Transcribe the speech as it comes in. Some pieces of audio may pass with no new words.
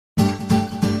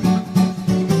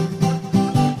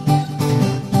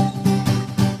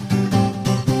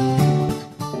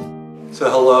So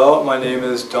hello, my name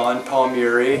is Don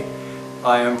Palmieri.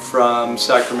 I am from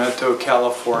Sacramento,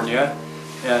 California,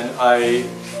 and I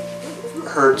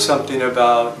heard something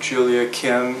about Julia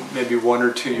Kim maybe 1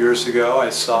 or 2 years ago. I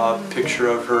saw a picture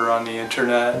of her on the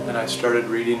internet and I started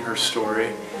reading her story,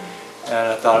 and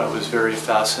I thought it was very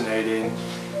fascinating.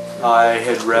 I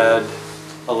had read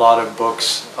a lot of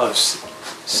books of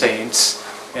saints,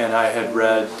 and I had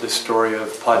read the story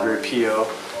of Padre Pio,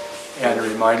 and it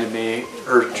reminded me,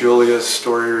 Julia's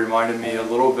story reminded me a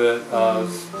little bit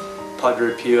of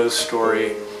Padre Pio's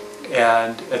story.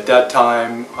 And at that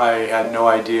time I had no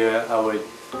idea I would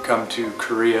come to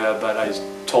Korea, but I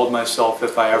told myself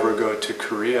if I ever go to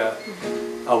Korea,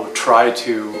 I would try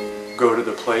to go to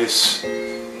the place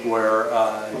where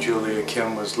Julia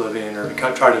Kim was living, or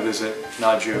try to visit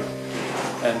Naju.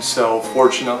 And so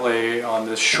fortunately on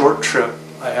this short trip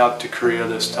I have to Korea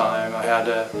this time, I had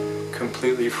a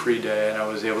completely free day and I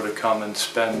was able to come and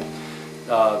spend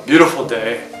a beautiful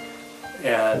day.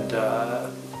 And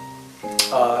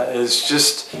it's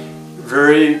just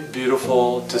very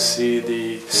beautiful to see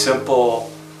the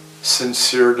simple,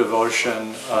 sincere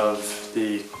devotion of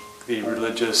the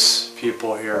religious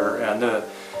people here, and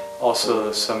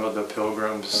also some of the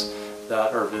pilgrims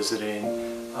that are visiting.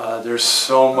 There's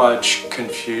so much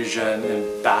confusion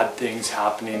and bad things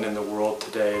happening in the world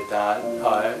today that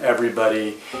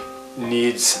everybody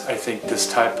needs, I think, this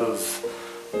type of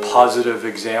positive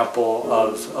example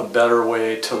of a better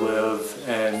way to live,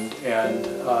 and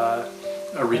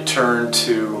a return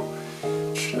to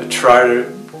try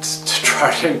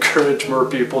to encourage more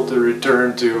people to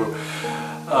return to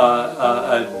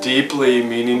a deeply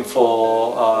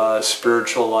meaningful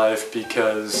spiritual life,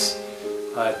 because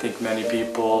I think many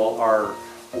people are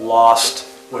lost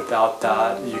without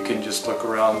that. You can just look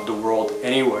around the world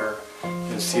anywhere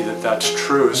and see that that's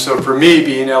true. So for me,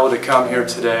 being able to come here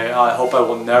today, I hope I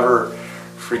will never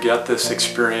forget this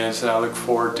experience, and I look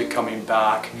forward to coming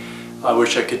back. I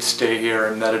wish I could stay here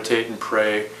and meditate and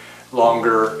pray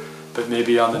longer, but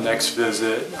maybe on the next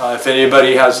visit. If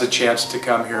anybody has the chance to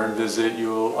come here and visit,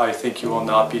 I think you will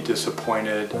not be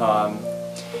disappointed.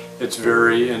 It's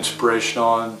very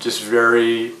inspirational and just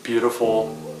very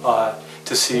beautiful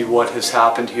to see what has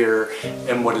happened here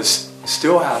and what is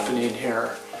still happening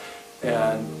here.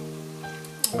 And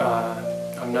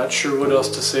I'm not sure what else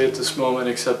to say at this moment,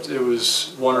 except it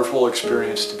was a wonderful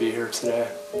experience to be here today.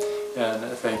 And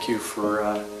thank you for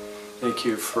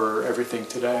everything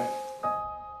today.